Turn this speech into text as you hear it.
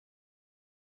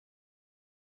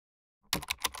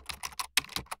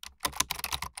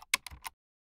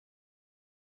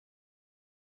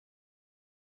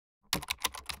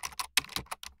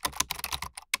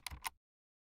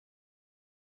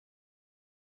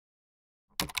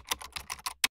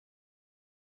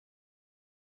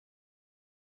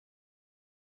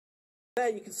There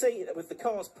you can see that with the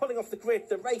cars pulling off the grid,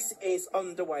 the race is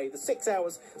underway. The 6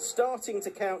 hours starting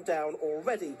to count down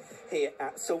already here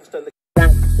at Silverstone.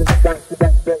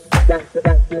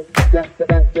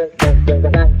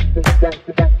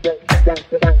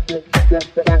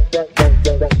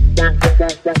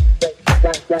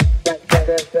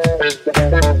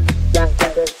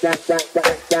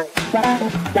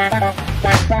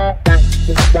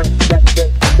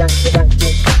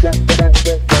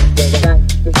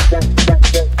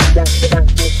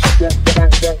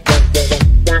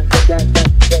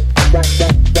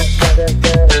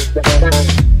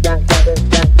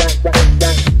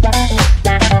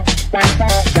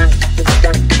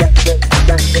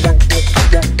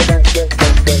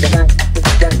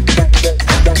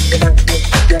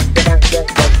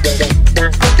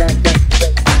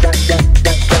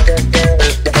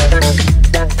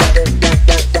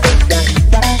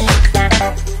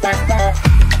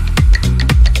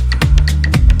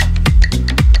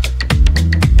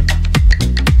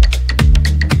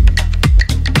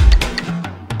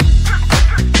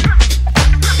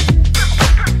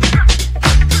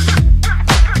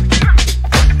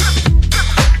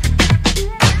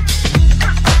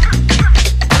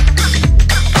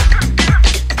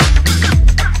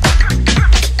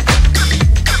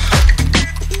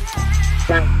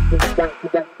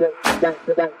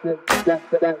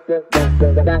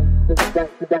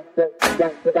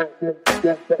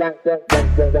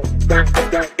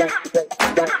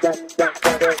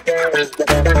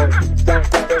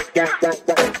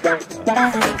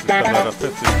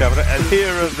 And here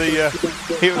are the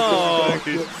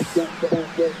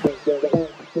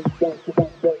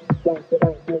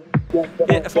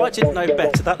Yeah, if I didn't know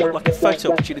better, that looked like a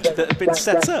photo opportunity that had been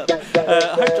set up. I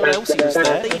hope John Elsey was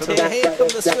there. Here come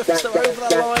the Swifts, they're over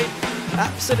the line,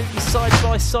 absolutely side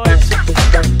by side.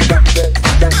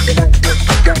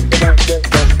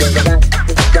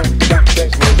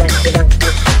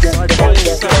 Side by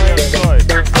side.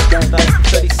 That's the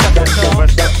 32nd car.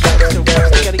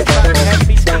 Still getting back ahead.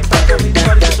 Needs to get back on the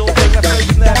inside of the door. That's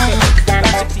open there for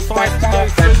 65 to go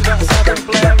through. That's Adam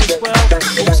Blair as well.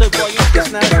 Also by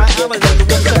Eustace now. Matt Allen in the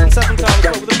 177 car as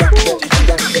well with a gorgeous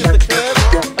distribution of the curve.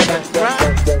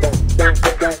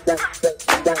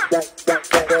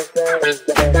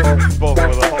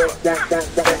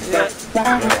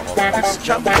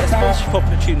 And then sponsorship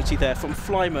opportunity there from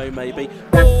Flymo maybe.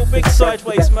 Oh, big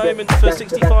sideways moment for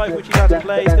 65, which he had to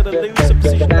play. He's going to lose some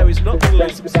position. No, he's not going to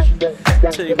lose some position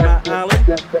to Matt Allen.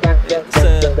 It's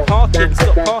Parkin,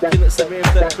 Scott Parkin that's the rear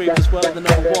of that group as well in the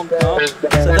number 1 car. So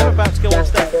they're about to go on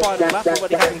to their final lap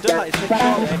already, having done that. It's Nick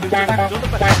Charlotte who's done the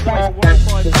back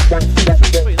 1-5-3-3.